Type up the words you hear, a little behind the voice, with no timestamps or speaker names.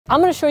I'm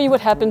going to show you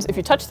what happens if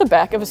you touch the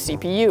back of a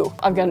CPU.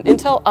 I've got an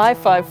Intel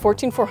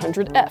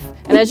i5-14400F,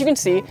 and as you can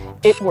see,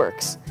 it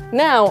works.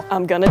 Now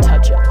I'm going to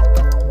touch it.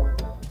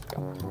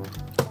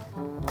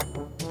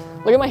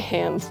 Look at my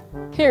hand.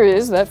 Here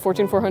is that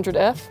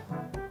 14400F.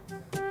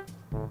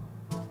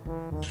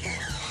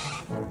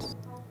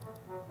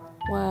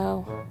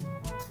 Wow.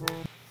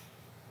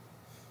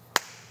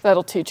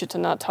 That'll teach it to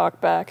not talk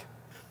back.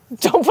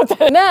 Don't put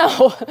that in.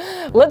 Now,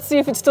 let's see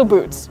if it still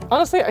boots.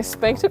 Honestly, I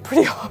spanked it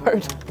pretty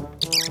hard.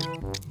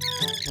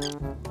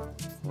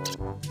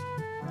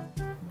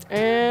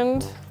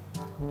 And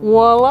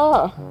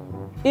voila!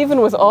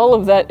 Even with all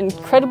of that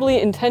incredibly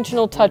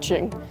intentional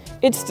touching,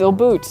 it still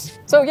boots.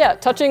 So yeah,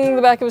 touching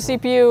the back of a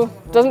CPU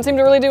doesn't seem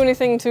to really do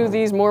anything to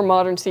these more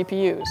modern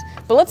CPUs.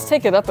 But let's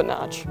take it up a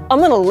notch. I'm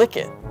gonna lick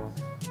it.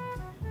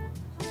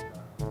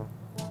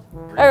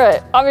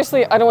 Alright,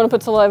 obviously I don't want to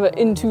put saliva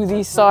into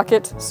the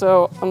socket,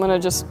 so I'm gonna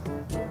just,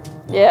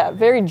 yeah,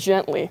 very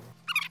gently.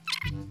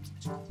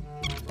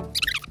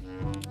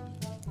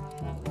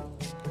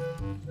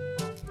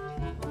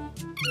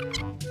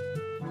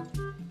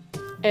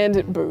 And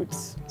it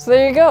boots. So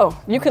there you go.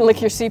 You can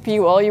lick your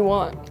CPU all you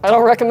want. I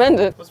don't recommend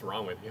it. What's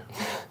wrong with you?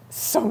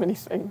 So many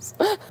things.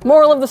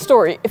 Moral of the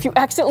story, if you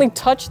accidentally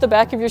touch the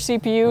back of your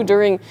CPU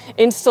during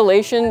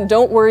installation,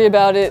 don't worry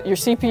about it. Your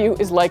CPU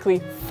is likely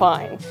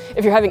fine.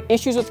 If you're having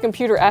issues with the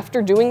computer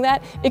after doing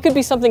that, it could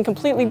be something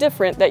completely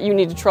different that you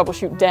need to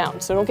troubleshoot down.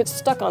 So don't get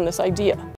stuck on this idea.